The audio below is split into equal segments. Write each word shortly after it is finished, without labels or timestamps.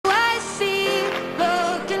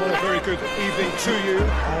good evening to you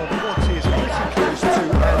on what is pretty close to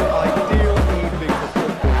an ideal evening for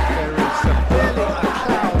football. There is barely a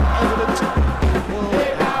cloud evident. The world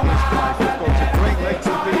and his life have gone to great lengths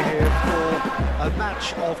to be here for a match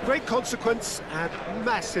of great consequence and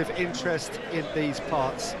massive interest in these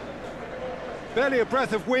parts. Barely a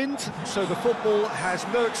breath of wind, so the football has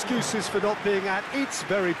no excuses for not being at its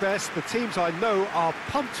very best. The teams I know are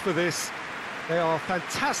pumped for this. They are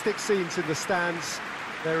fantastic scenes in the stands.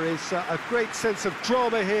 There is a great sense of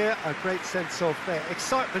drama here, a great sense of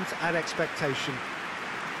excitement and expectation.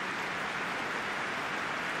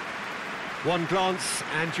 One glance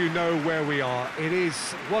and you know where we are. It is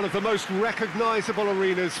one of the most recognisable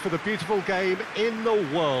arenas for the beautiful game in the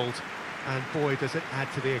world. And boy, does it add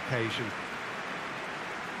to the occasion.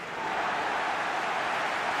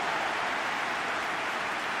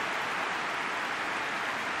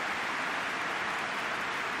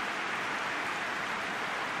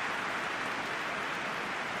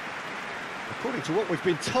 According to what we've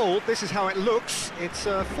been told, this is how it looks. It's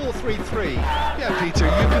 4-3-3. Yeah, Peter,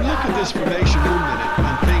 you can look at this formation 1 minute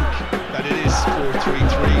and think that it is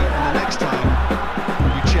 4-3-3, and the next time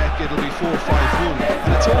you check, it'll be 4-5-1.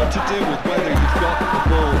 And it's all to do with whether you've got the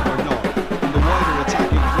ball or not, and the wider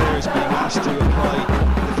attacking players being asked to apply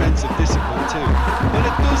defensive discipline too. When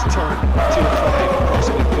it does turn to a 5 across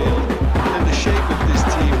midfield, then the shape of this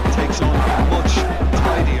team takes on a much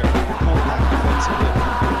tidier, compact defensive look.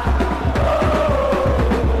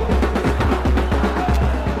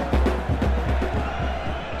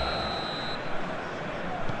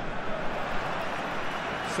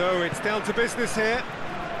 So it's down to business here.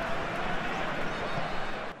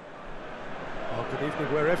 Well, good evening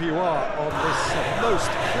wherever you are on this most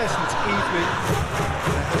pleasant evening.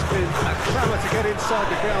 There has been a clamour to get inside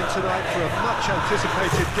the ground tonight for a much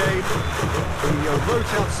anticipated game. The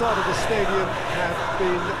roads outside of the stadium have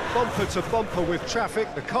been bumper to bumper with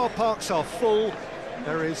traffic. The car parks are full.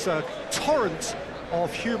 There is a torrent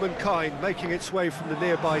of humankind making its way from the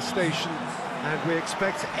nearby station. And we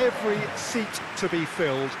expect every seat to be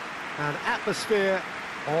filled. An atmosphere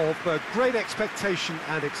of great expectation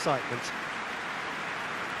and excitement.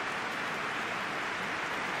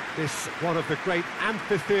 This one of the great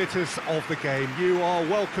amphitheatres of the game. You are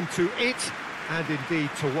welcome to it, and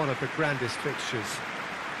indeed to one of the grandest fixtures.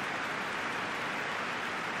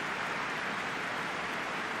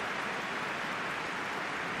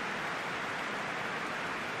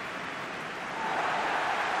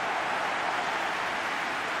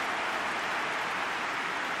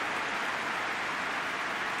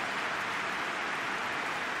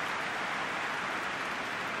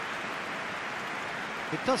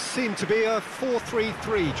 It does seem to be a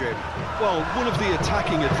 4-3-3, Jim. Well, one of the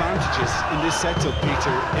attacking advantages in this setup,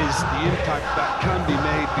 Peter, is the impact that can be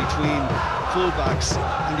made between fullbacks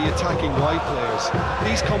and the attacking wide players.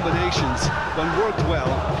 These combinations, when worked well,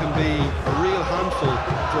 can be a real handful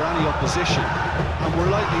for any opposition, and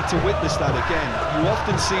we're likely to witness that again. You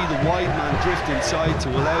often see the wide man drift inside to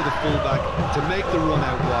allow the fullback to make the run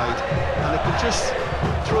out wide, and it can just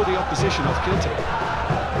throw the opposition off kilter.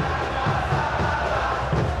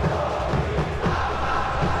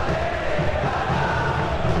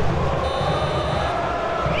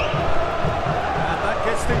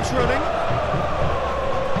 Things running.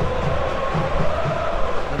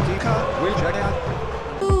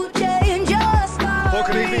 Well,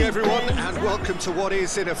 good evening everyone, and welcome to what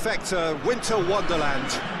is in effect a winter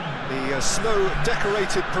wonderland. The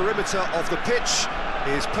snow-decorated perimeter of the pitch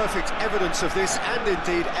is perfect evidence of this, and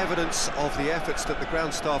indeed evidence of the efforts that the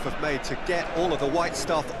ground staff have made to get all of the white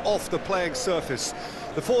stuff off the playing surface.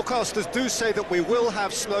 The forecasters do say that we will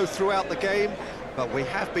have snow throughout the game, but we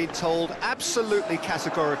have been told absolutely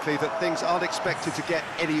categorically that things aren't expected to get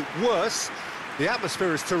any worse. The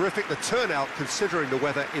atmosphere is terrific, the turnout, considering the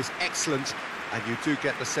weather, is excellent, and you do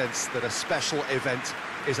get the sense that a special event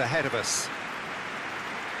is ahead of us.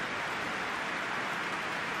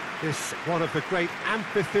 This one of the great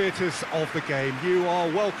amphitheatres of the game. You are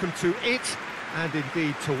welcome to it, and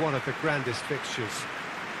indeed to one of the grandest fixtures.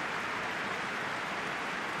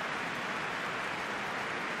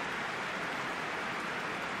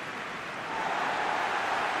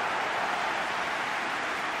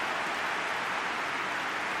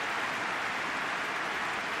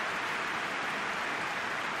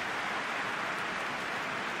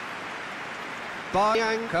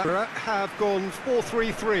 Bayangkara have gone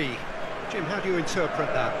 4-3-3. Jim, how do you interpret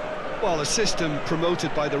that? Well, a system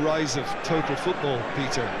promoted by the rise of total football,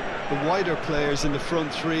 Peter. The wider players in the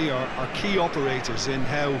front three are key operators in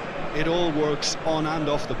how it all works on and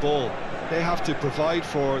off the ball. They have to provide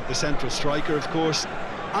for the central striker, of course,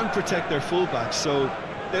 and protect their fullbacks. So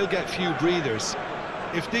they'll get few breathers.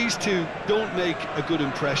 If these two don't make a good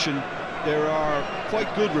impression, there are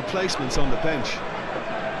quite good replacements on the bench.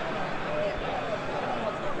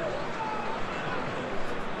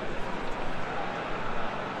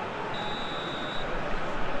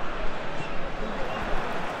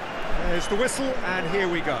 There's the whistle, and here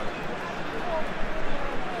we go.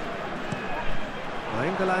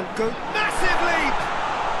 England go massive leap!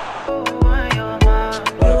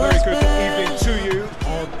 Well, a very good evening to you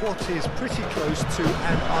on what is pretty close to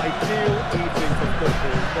an ideal evening for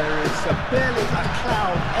football. There is barely a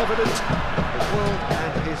cloud evident. The world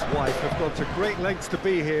and his wife have gone to great lengths to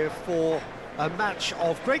be here for a match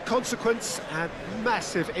of great consequence and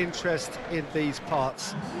massive interest in these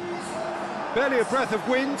parts. Barely a breath of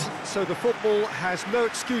wind, so the football has no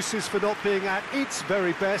excuses for not being at its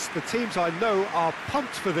very best. The teams I know are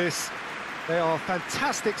pumped for this. They are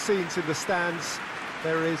fantastic scenes in the stands.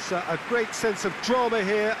 There is a great sense of drama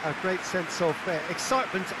here, a great sense of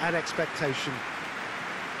excitement and expectation.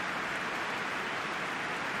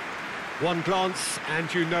 One glance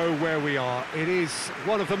and you know where we are. It is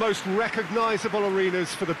one of the most recognisable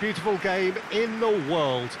arenas for the beautiful game in the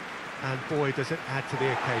world. And boy, does it add to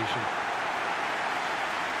the occasion.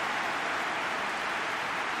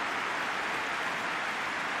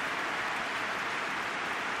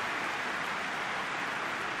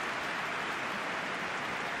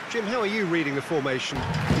 Jim, how are you reading the formation?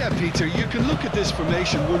 Yeah, Peter, you can look at this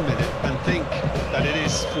formation 1 minute and think that it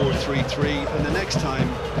is 4-3-3, and the next time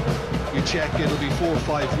you check it'll be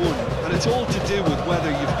 4-5-1, and it's all to do with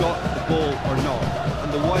whether you've got the ball or not,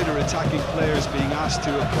 and the wider attacking players being asked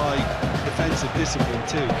to apply defensive discipline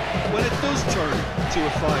too. When it does turn to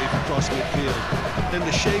a 5 across midfield, then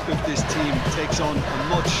the shape of this team takes on a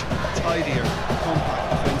much tidier,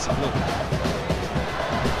 compact defensive look.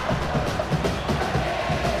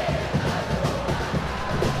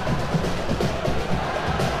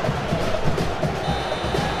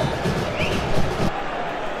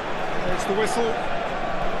 The whistle.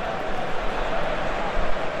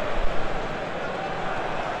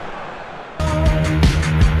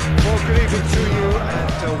 Well, good evening to you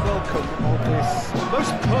and welcome on this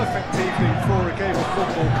most perfect evening for a game of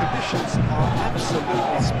football. Conditions are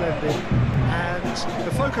absolutely splendid and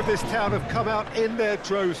the folk of this town have come out in their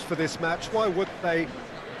droves for this match. Why wouldn't they?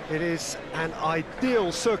 It is an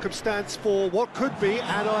ideal circumstance for what could be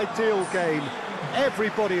an ideal game.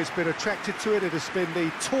 Everybody has been attracted to it. It has been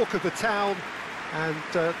the talk of the town, and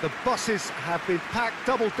the buses have been packed,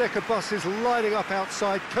 double-decker buses lining up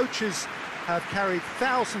outside. Coaches have carried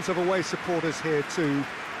thousands of away supporters here too,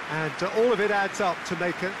 and all of it adds up to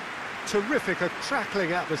make a terrific, a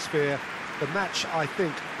crackling atmosphere. The match, I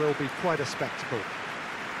think, will be quite a spectacle.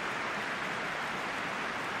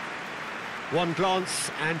 One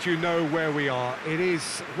glance and you know where we are. It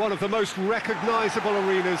is one of the most recognisable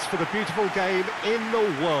arenas for the beautiful game in the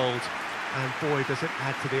world. And boy, does it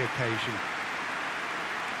add to the occasion.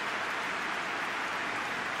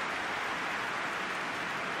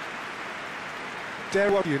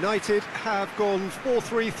 Derby United have gone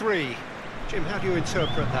 4-3-3. Jim, how do you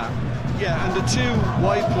interpret that? Yeah, and the two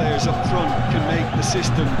wide players up front can make the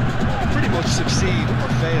system pretty much succeed or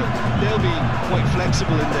fail. They'll be quite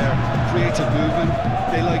flexible in their creative movement.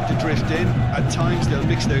 They like to drift in. At times they'll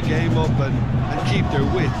mix their game up and keep their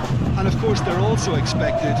width. And of course they're also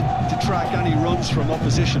expected to track any runs from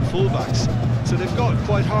opposition fullbacks. So they've got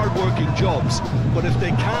quite hard-working jobs, but if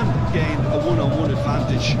they can gain a one-on-one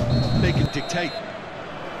advantage, they can dictate.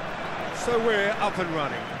 So we're up and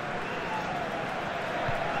running.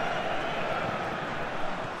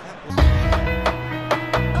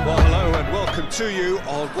 Well, hello and welcome to you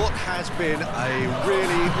on what has been a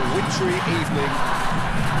really wintry evening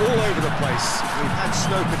all over the place. We've had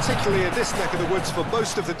snow, particularly in this neck of the woods, for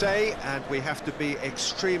most of the day, and we have to be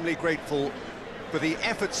extremely grateful for the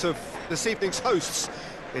efforts of this evening's hosts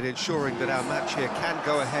in ensuring that our match here can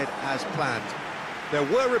go ahead as planned. There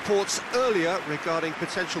were reports earlier regarding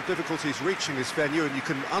potential difficulties reaching this venue, and you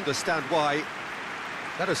can understand why.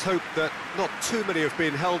 Let us hope that not too many have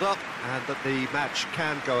been held up and that the match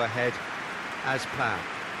can go ahead as planned.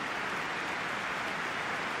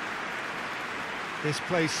 This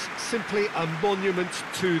place, simply a monument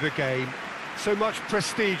to the game. So much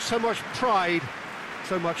prestige, so much pride,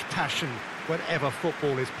 so much passion whenever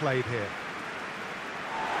football is played here.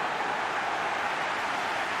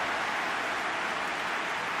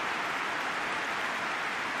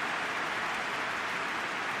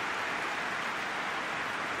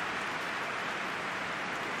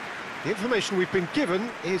 The information we've been given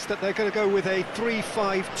is that they're going to go with a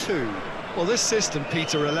 3-5-2. Well, this system,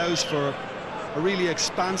 Peter, allows for a really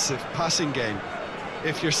expansive passing game.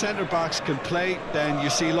 If your centre-backs can play, then you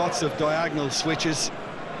see lots of diagonal switches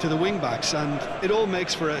to the wing-backs, and it all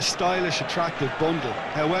makes for a stylish, attractive bundle.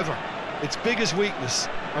 However, its biggest weakness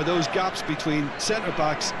are those gaps between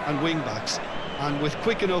centre-backs and wing-backs, and with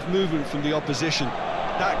quick enough movement from the opposition,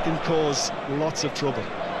 that can cause lots of trouble.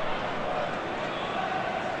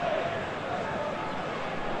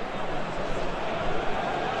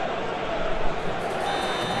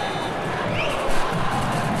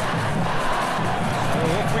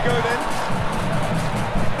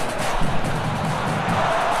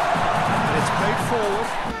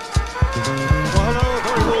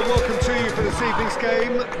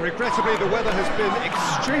 Game. Regrettably, the weather has been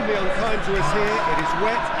extremely unkind to us here. It is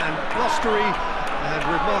wet and blustery and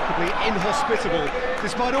remarkably inhospitable.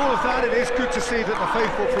 Despite all of that, it is good to see that the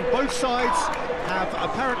faithful from both sides have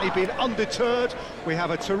apparently been undeterred. We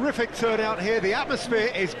have a terrific turnout here. The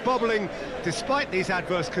atmosphere is bubbling despite these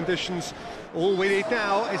adverse conditions. All we need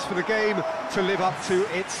now is for the game to live up to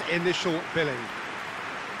its initial billing.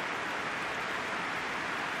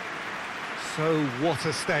 So what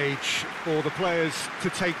a stage for the players to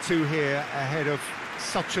take to here ahead of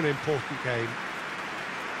such an important game.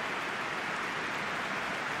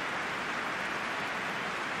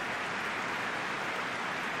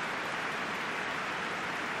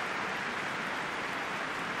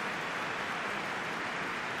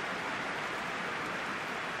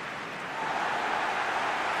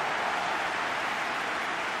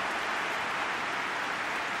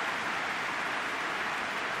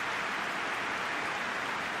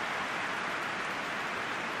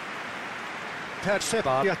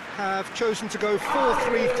 Seba have chosen to go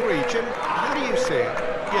 4-3-3. Jim, how do you see it?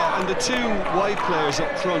 Yeah, and the two wide players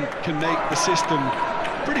up front can make the system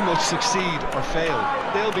pretty much succeed or fail.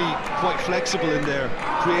 They'll be quite flexible in their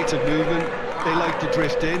creative movement. They like to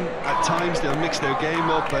drift in. At times they'll mix their game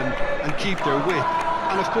up and keep their width.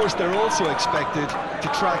 And of course they're also expected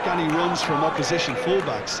to track any runs from opposition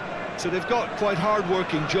fullbacks. So they've got quite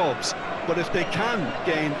hard-working jobs, but if they can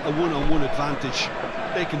gain a one-on-one advantage,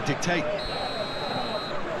 they can dictate.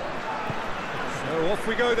 So off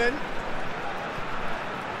we go then.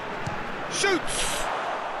 Shoots!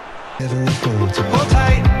 Well,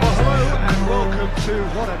 hello and welcome to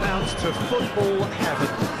what amounts to football heaven.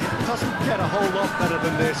 It doesn't get a whole lot better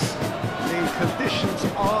than this. The conditions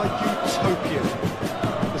are utopian.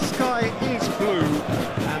 The sky is blue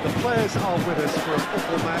and the players are with us for a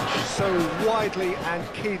football match so widely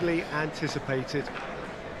and keenly anticipated.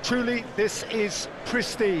 Truly, this is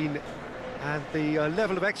pristine, and the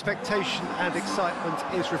level of expectation and excitement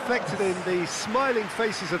is reflected in the smiling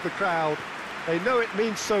faces of the crowd. They know it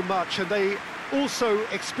means so much, and they also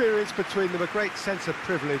experience between them a great sense of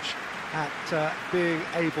privilege at being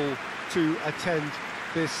able to attend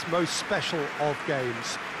this most special of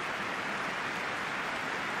games.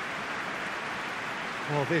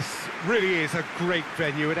 Well, this really is a great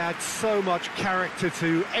venue. It adds so much character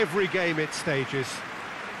to every game it stages.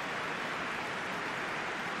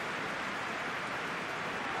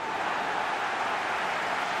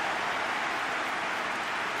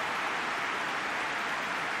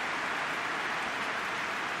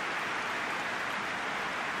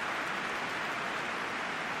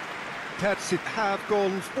 Have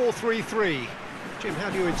gone 4-3-3. Jim,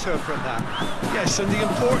 how do you interpret that? Yes, and the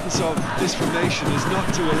importance of this formation is not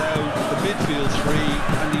to allow the midfield three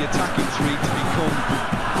and the attacking three to become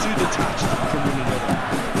too detached from one another.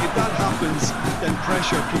 If that happens, then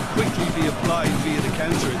pressure can quickly be applied via the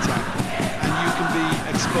counter-attack, and you can be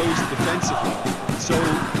exposed defensively. So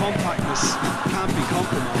compactness can't be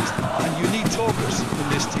compromised, and you need talkers in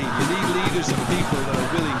this team. You need leaders and people that are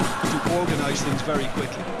willing to organise things very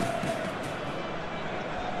quickly.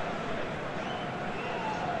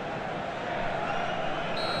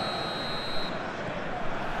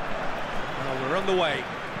 On the way.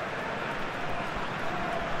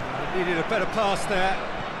 Needed a better pass there.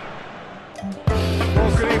 Well,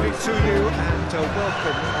 good evening to you and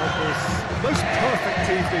welcome on this most perfect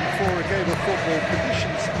evening for a game of football.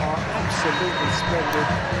 Conditions are absolutely splendid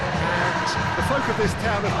and the folk of this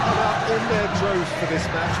town have come out in their droves for this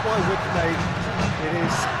match. Why wouldn't they? It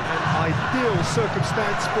is an ideal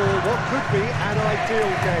circumstance for what could be an ideal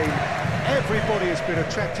game. Everybody has been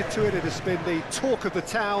attracted to it. It has been the talk of the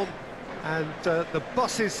town. And the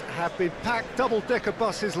buses have been packed, double-decker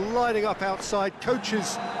buses lining up outside.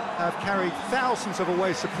 Coaches have carried thousands of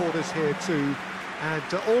away supporters here too, and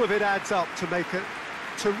all of it adds up to make a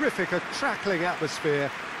terrific, a crackling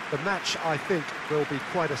atmosphere. The match, I think, will be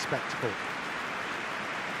quite a spectacle.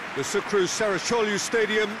 The Sukru Saracoğlu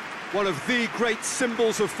Stadium, one of the great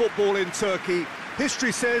symbols of football in Turkey.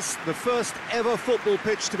 History says the first ever football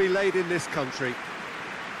pitch to be laid in this country.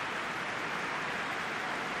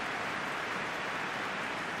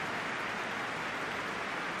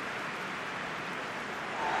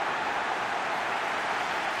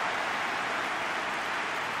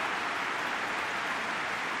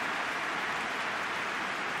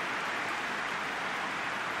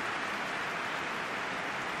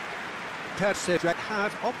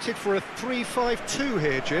 have opted for a 3-5-2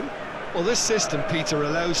 here, Jim. Well, this system, Peter,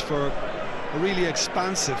 allows for a really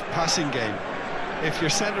expansive passing game. If your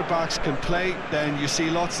centre-backs can play, then you see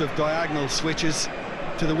lots of diagonal switches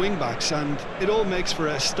to the wing-backs, and it all makes for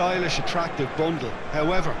a stylish, attractive bundle.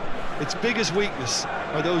 However, its biggest weakness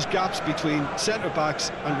are those gaps between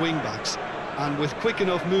centre-backs and wing-backs, and with quick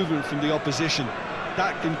enough movement from the opposition,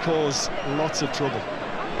 that can cause lots of trouble.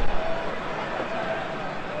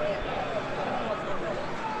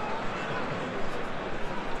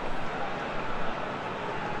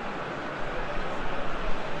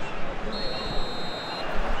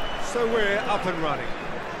 So we're up and running.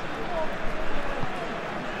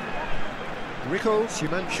 Rico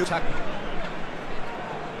Simanshutak.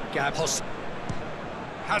 Gabos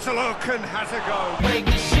has a look and has a go.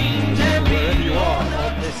 Wherever you are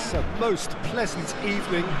on this most pleasant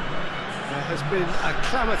evening, there has been a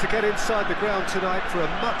clamour to get inside the ground tonight for a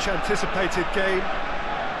much anticipated game.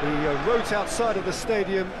 The roads outside of the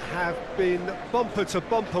stadium have been bumper to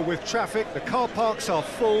bumper with traffic. The car parks are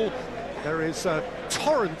full. There is a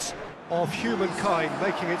torrent of humankind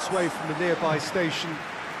making its way from the nearby station,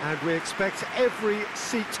 and we expect every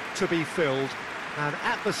seat to be filled. An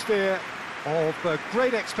atmosphere of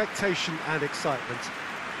great expectation and excitement.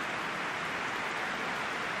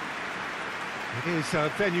 It is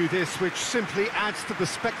a venue this which simply adds to the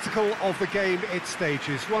spectacle of the game it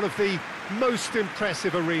stages. One of the most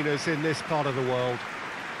impressive arenas in this part of the world.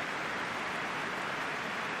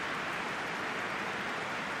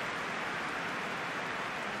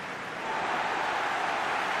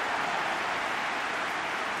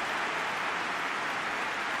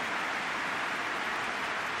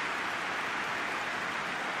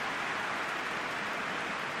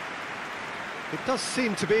 It does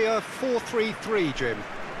seem to be a 4-3-3, Jim.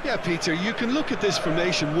 Yeah, Peter, you can look at this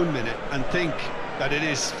formation 1 minute and think that it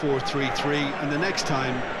is 4-3-3, and the next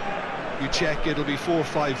time you check it'll be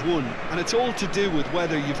 4-5-1, and it's all to do with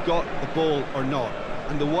whether you've got the ball or not,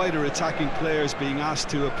 and the wider attacking players being asked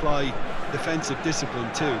to apply defensive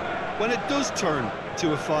discipline too. When it does turn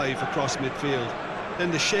to a 5 across midfield, then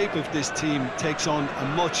the shape of this team takes on a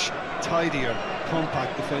much tidier,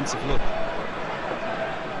 compact defensive look.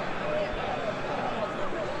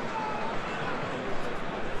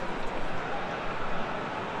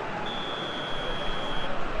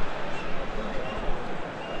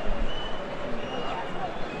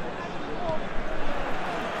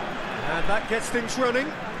 And that gets things running.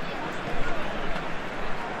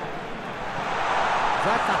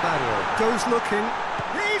 That goes looking.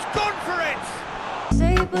 He's gone for it!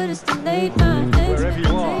 Wherever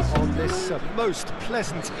you are on this most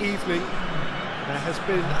pleasant evening, there has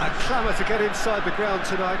been a clamour to get inside the ground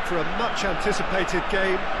tonight for a much anticipated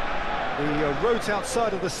game. The roads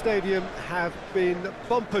outside of the stadium have been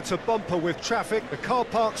bumper to bumper with traffic. The car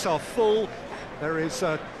parks are full. There is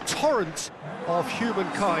a torrent of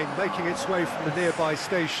humankind making its way from the nearby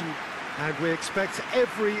station, and we expect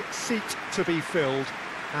every seat to be filled.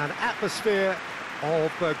 An atmosphere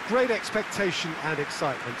of great expectation and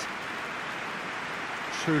excitement.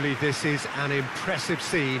 Truly, this is an impressive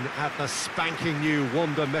scene at the spanking new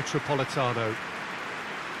Wanda Metropolitano.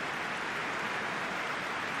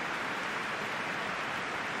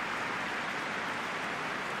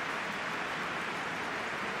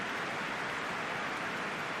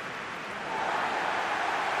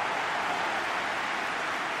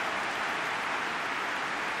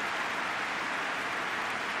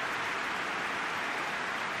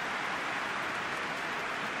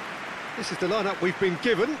 This is the lineup we've been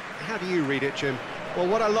given. How do you read it, Jim? Well,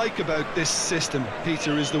 what I like about this system,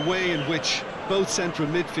 Peter, is the way in which both central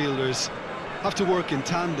midfielders have to work in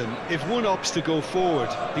tandem. If one opts to go forward,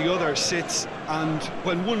 the other sits, and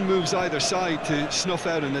when one moves either side to snuff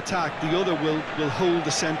out an attack, the other will hold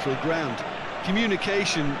the central ground.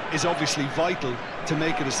 Communication is obviously vital to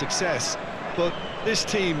make it a success, but this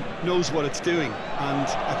team knows what it's doing, and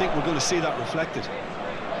I think we're going to see that reflected.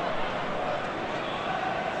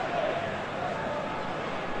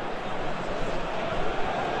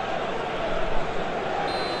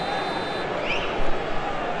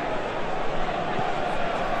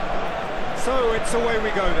 So it's away we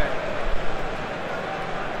go then.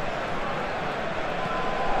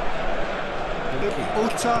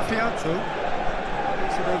 Otafiato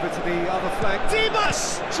takes it over to the other flank.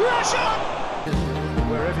 Dimas! Treasure!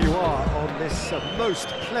 Wherever you are on this most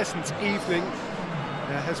pleasant evening,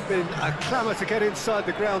 there has been a clamour to get inside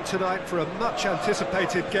the ground tonight for a much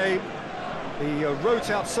anticipated game. The roads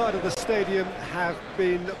outside of the stadium have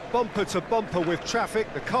been bumper to bumper with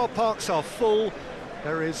traffic. The car parks are full.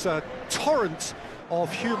 There is a torrent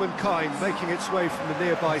of humankind making its way from the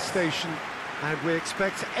nearby station, and we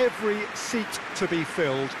expect every seat to be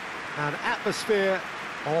filled. An atmosphere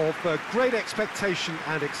of great expectation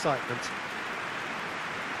and excitement.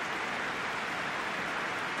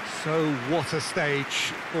 So what a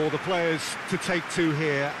stage for the players to take to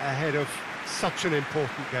here ahead of such an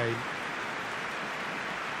important game.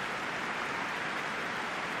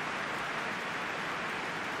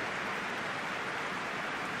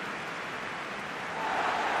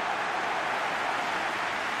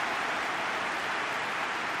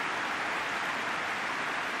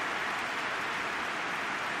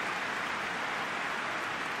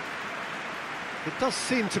 It does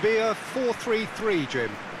seem to be a 4-3-3,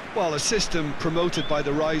 Jim. Well, a system promoted by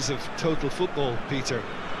the rise of total football, Peter.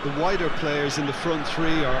 The wider players in the front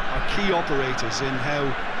three are key operators in how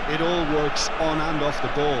it all works on and off the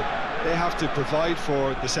ball. They have to provide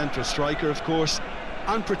for the central striker, of course,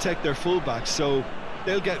 and protect their fullbacks, so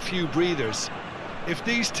they'll get few breathers. If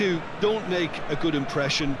these two don't make a good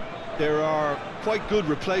impression, there are quite good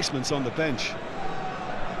replacements on the bench.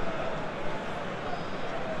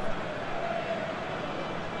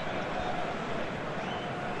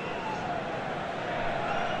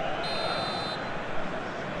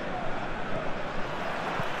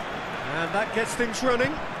 And that gets things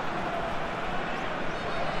running.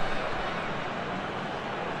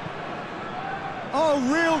 Oh,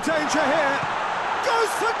 real danger here.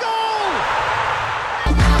 Goes for goal!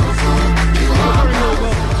 Very well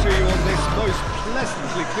welcome to you on this most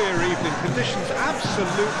pleasantly clear evening. Conditions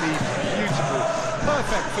absolutely beautiful.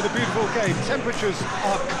 Perfect for the beautiful game. Temperatures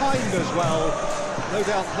are kind as well. No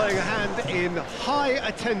doubt playing a hand in high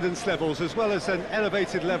attendance levels as well as an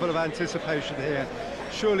elevated level of anticipation here.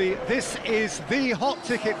 Surely this is the hot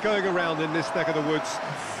ticket going around in this neck of the woods.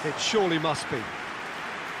 It surely must be.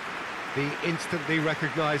 The instantly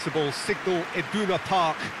recognisable Signal Iduna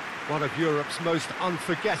Park, one of Europe's most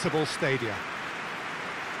unforgettable stadia.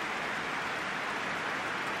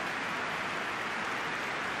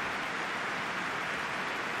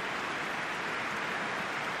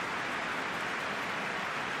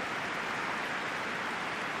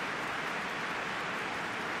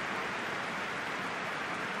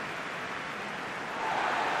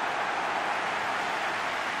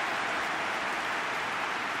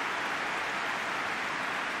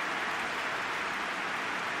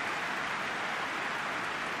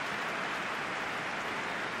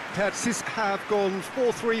 Persis have gone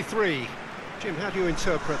 4-3-3. Jim, how do you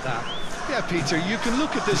interpret that? Yeah, Peter, you can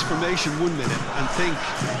look at this formation 1 minute and think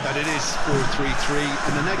that it is 4-3-3,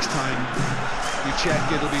 and the next time you check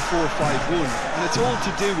it'll be 4-5-1, and it's all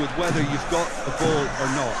to do with whether you've got the ball or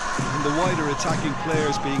not, and the wider attacking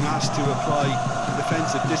players being asked to apply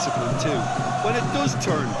defensive discipline too. When it does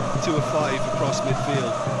turn to a 5 across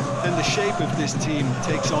midfield, then the shape of this team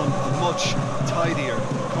takes on a much tidier,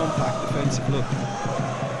 compact defensive look.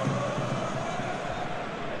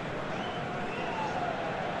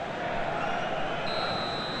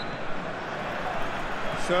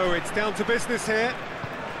 So it's down to business here.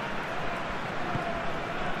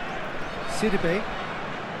 Sidibe.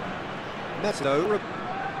 Mesto.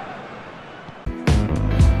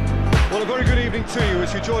 Well, a very good evening to you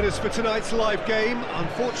as you join us for tonight's live game.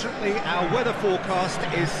 Unfortunately, our weather forecast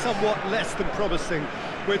is somewhat less than promising.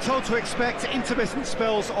 We're told to expect intermittent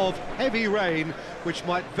spells of heavy rain, which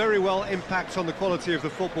might very well impact on the quality of the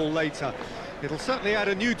football later. It'll certainly add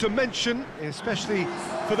a new dimension, especially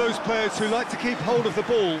for those players who like to keep hold of the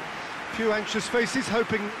ball. A few anxious faces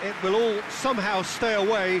hoping it will all somehow stay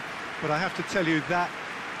away, but I have to tell you that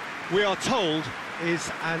we are told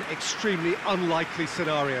is an extremely unlikely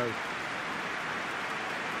scenario.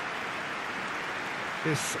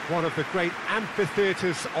 This one of the great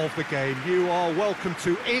amphitheatres of the game. You are welcome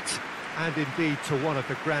to it, and indeed to one of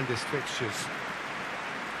the grandest fixtures.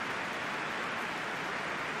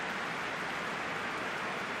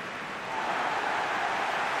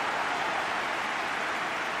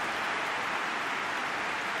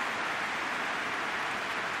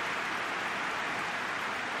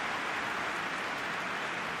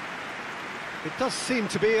 It does seem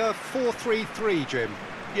to be a 4-3-3, Jim.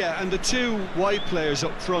 Yeah, and the two wide players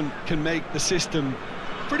up front can make the system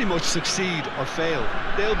pretty much succeed or fail.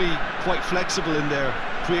 They'll be quite flexible in their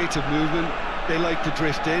creative movement. They like to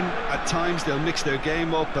drift in. At times they'll mix their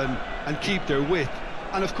game up and keep their width.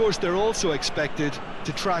 And of course they're also expected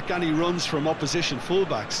to track any runs from opposition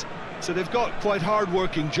fullbacks. So they've got quite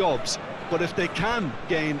hard-working jobs, but if they can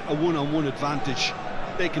gain a one-on-one advantage,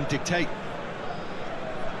 they can dictate.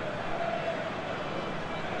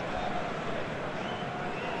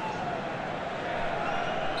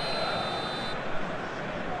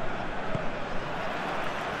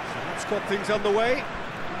 got things underway.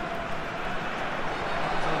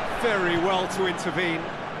 Done very well to intervene.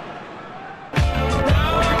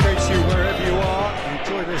 In case you, wherever you are, you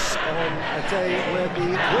join us on a day where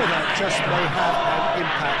the weather just may have an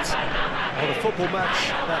impact on a football match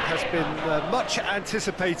that has been much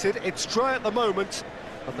anticipated. It's dry at the moment,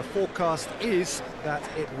 but the forecast is that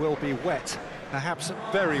it will be wet, perhaps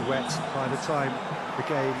very wet by the time the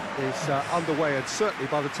game is underway, and certainly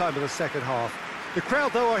by the time of the second half. The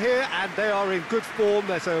crowd, though, are here, and they are in good form.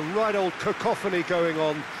 There's a right old cacophony going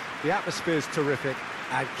on. The atmosphere's terrific,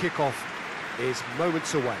 and kick-off is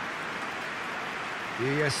moments away.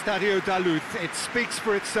 The Estadio da Luz, it speaks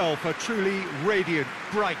for itself, a truly radiant,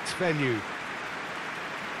 bright venue.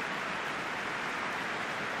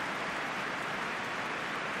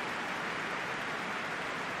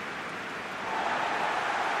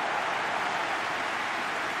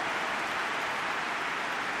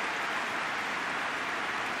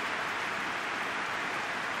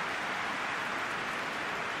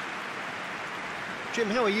 Jim,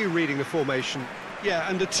 how are you reading the formation? Yeah,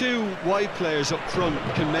 and the two wide players up front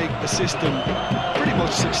can make the system pretty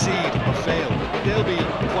much succeed or fail. They'll be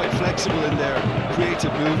quite flexible in their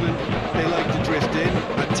creative movement. They like to drift in.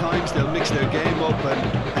 At times they'll mix their game up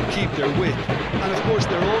and keep their width. And of course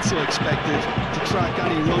they're also expected to track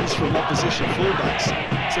any runs from opposition fullbacks.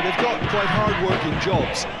 So they've got quite hard-working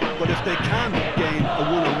jobs, but if they can gain a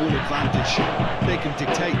one-on-one advantage, they can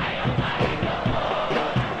dictate.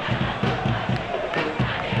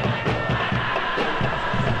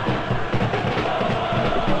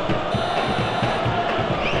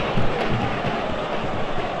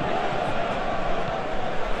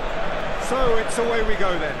 So it's away we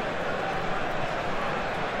go then.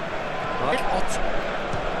 Right.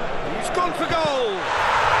 He's gone for goal!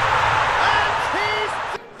 And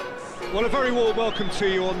he's... Well, a very warm welcome to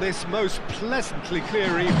you on this most pleasantly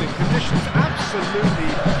clear evening. Conditions absolutely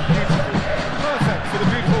beautiful. Perfect for the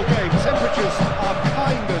beautiful game. Temperatures are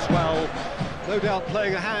kind as well. No doubt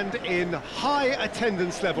playing a hand in high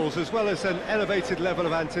attendance levels as well as an elevated level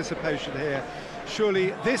of anticipation here.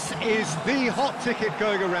 Surely this is the hot ticket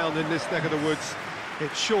going around in this neck of the woods.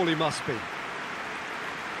 It surely must be.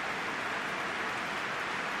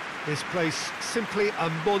 This place simply a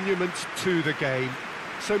monument to the game.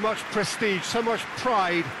 So much prestige, so much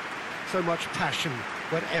pride, so much passion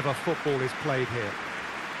whenever football is played here.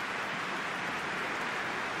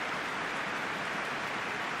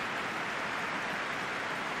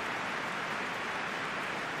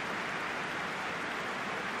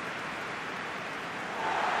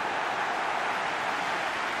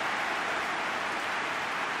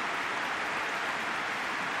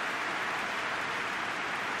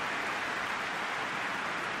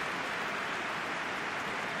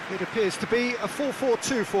 It appears to be a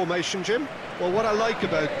 4-4-2 formation, Jim. Well, what I like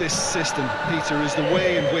about this system, Peter, is the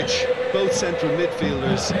way in which both central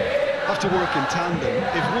midfielders have to work in tandem.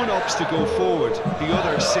 If one opts to go forward, the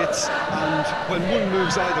other sits, and when one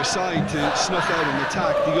moves either side to snuff out an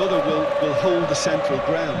attack, the other will hold the central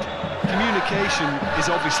ground. Communication is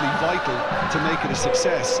obviously vital to make it a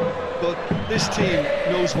success, but this team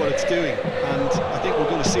knows what it's doing, and I think we're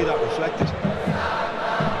going to see that reflected.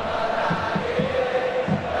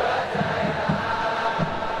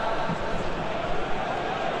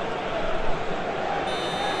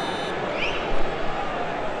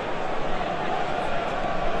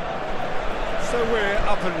 So we're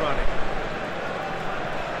up and running.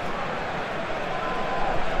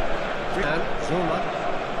 And Zuma.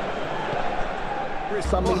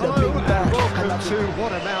 Hello and welcome to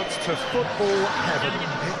what amounts to football heaven.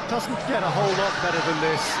 It doesn't get a whole lot better than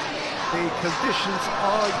this. The conditions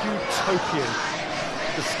are utopian.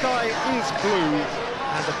 The sky is blue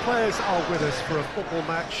and the players are with us for a football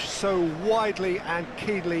match so widely and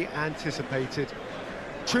keenly anticipated.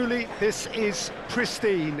 Truly, this is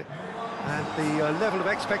pristine. And the level of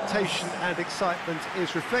expectation and excitement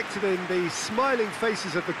is reflected in the smiling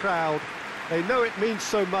faces of the crowd. They know it means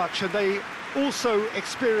so much, and they also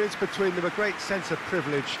experience between them a great sense of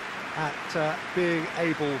privilege at being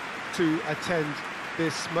able to attend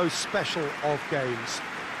this most special of games.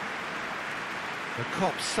 The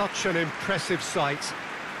Kop's such an impressive sight,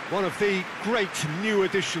 one of the great new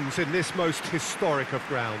additions in this most historic of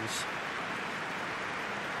grounds.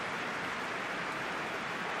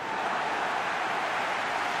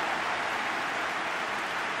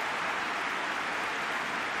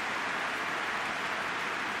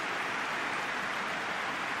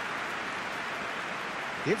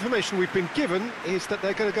 The information we've been given is that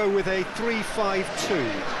they're going to go with a 3-5-2.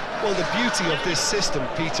 Well, the beauty of this system,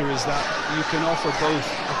 Peter, is that you can offer both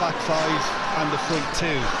a back five and a front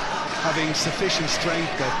two. having sufficient strength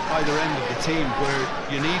at either end of the team where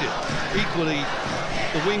you need it. Equally,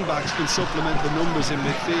 the wing-backs can supplement the numbers in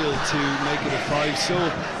midfield to make it a 5, so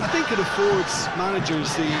I think it affords managers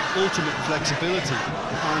the ultimate flexibility,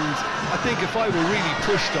 and I think if I were really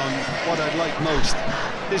pushed on what I'd like most,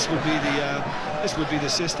 this would be the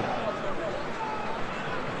system.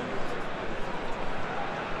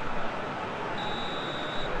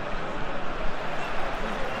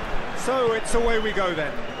 So it's away we go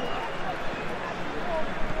then.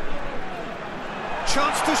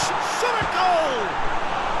 Chance to shot a goal!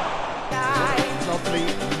 Lovely,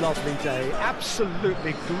 lovely day.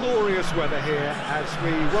 Absolutely glorious weather here as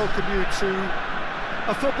we welcome you to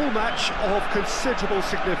a football match of considerable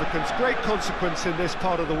significance, great consequence in this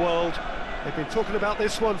part of the world. They've been talking about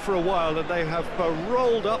this one for a while and they have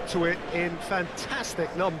rolled up to it in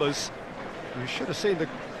fantastic numbers. You should have seen the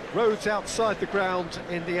roads outside the ground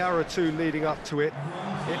in the hour or two leading up to it.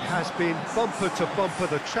 It has been bumper to bumper,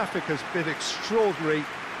 the traffic has been extraordinary,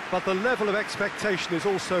 but the level of expectation is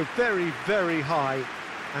also very, very high.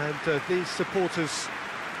 And these supporters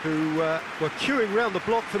who were queuing round the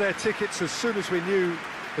block for their tickets as soon as we knew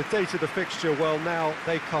the date of the fixture, well, now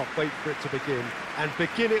they can't wait for it to begin. And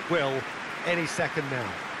begin it will any second now.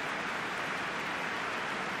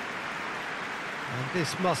 And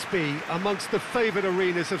this must be amongst the favoured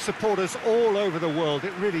arenas of supporters all over the world.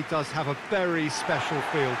 It really does have a very special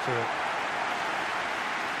feel to it.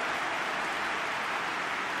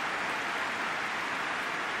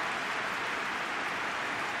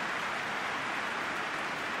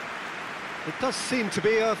 It does seem to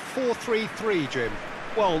be a 4-3-3, Jim.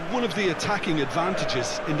 Well, one of the attacking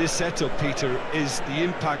advantages in this setup, Peter, is the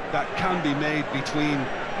impact that can be made between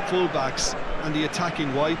full-backs and the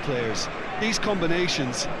attacking wide players. These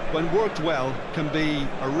combinations, when worked well, can be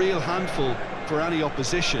a real handful for any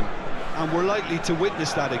opposition, and we're likely to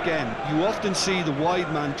witness that again. You often see the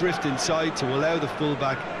wide man drift inside to allow the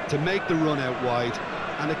full-back to make the run out wide,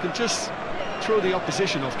 and it can just throw the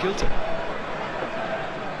opposition off kilter.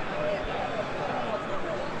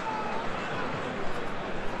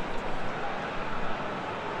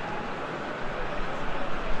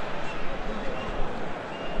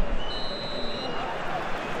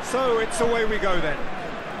 So it's away we go then.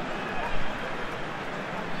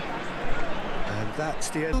 And that's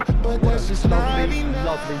the end of this lovely,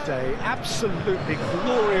 lovely day. Absolutely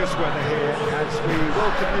glorious weather here as we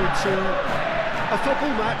welcome you to a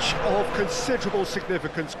football match of considerable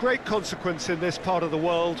significance, great consequence in this part of the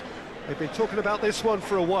world. They've been talking about this one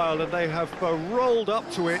for a while and they have rolled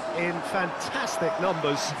up to it in fantastic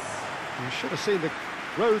numbers. You should have seen the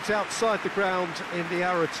roads outside the ground in the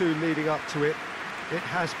hour or two leading up to it. It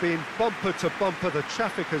has been bumper to bumper, the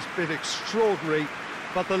traffic has been extraordinary,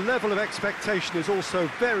 but the level of expectation is also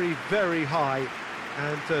very, very high.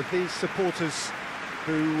 And these supporters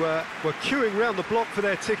who were queuing round the block for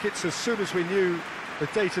their tickets as soon as we knew the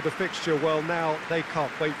date of the fixture, well, now they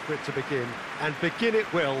can't wait for it to begin. And begin it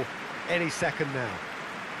will any second now.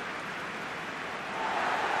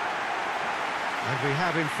 And we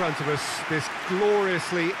have in front of us this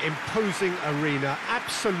gloriously imposing arena,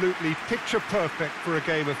 absolutely picture perfect for a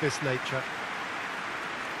game of this nature.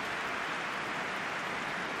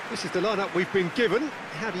 This is the lineup we've been given.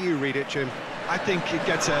 How do you read it, Jim? I think it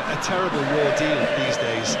gets a terrible raw deal these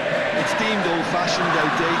days. It's deemed old-fashioned,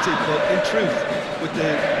 outdated, but in truth, with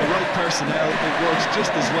the right personnel, it works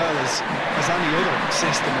just as well as any other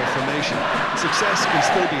system or formation. Success can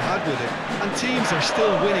still be had with it, and teams are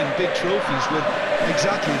still winning big trophies with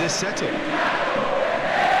exactly this setup.